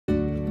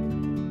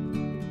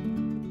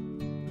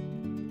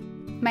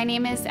My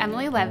name is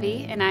Emily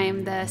Levy, and I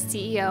am the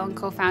CEO and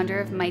co-founder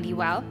of Mighty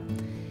Well,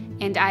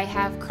 and I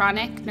have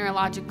chronic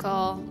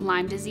neurological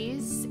Lyme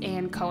disease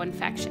and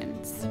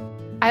co-infections.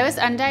 I was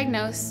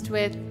undiagnosed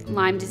with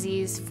Lyme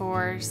disease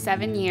for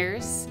 7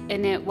 years,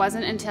 and it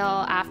wasn't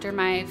until after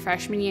my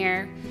freshman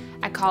year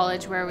at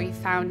college where we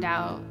found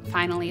out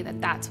finally that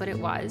that's what it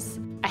was.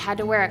 I had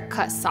to wear a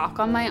cut sock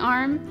on my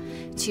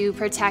arm to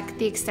protect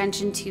the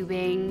extension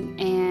tubing,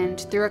 and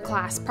through a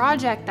class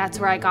project, that's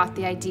where I got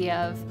the idea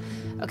of,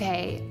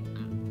 okay,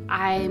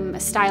 I'm a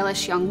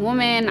stylish young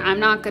woman, I'm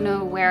not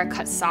gonna wear a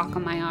cut sock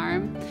on my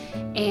arm.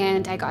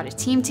 And I got a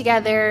team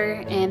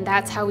together, and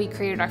that's how we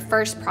created our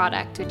first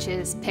product, which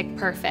is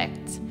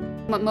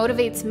PICCPerfect. What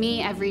motivates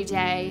me every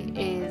day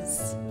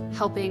is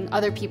helping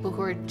other people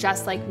who are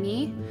just like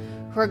me,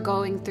 who are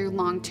going through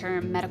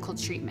long-term medical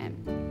treatment.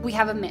 We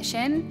have a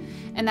mission,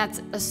 and that's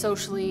a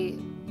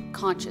socially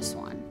conscious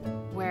one,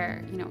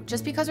 where,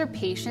 just because we're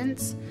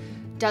patients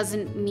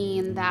doesn't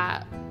mean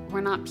that we're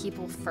not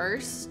people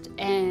first,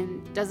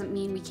 and doesn't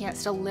mean we can't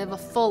still live a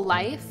full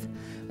life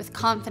with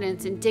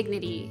confidence and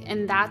dignity.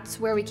 And that's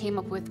where we came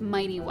up with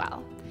Mighty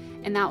Well,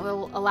 and that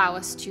will allow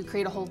us to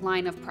create a whole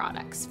line of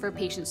products for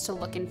patients to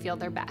look and feel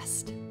their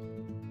best.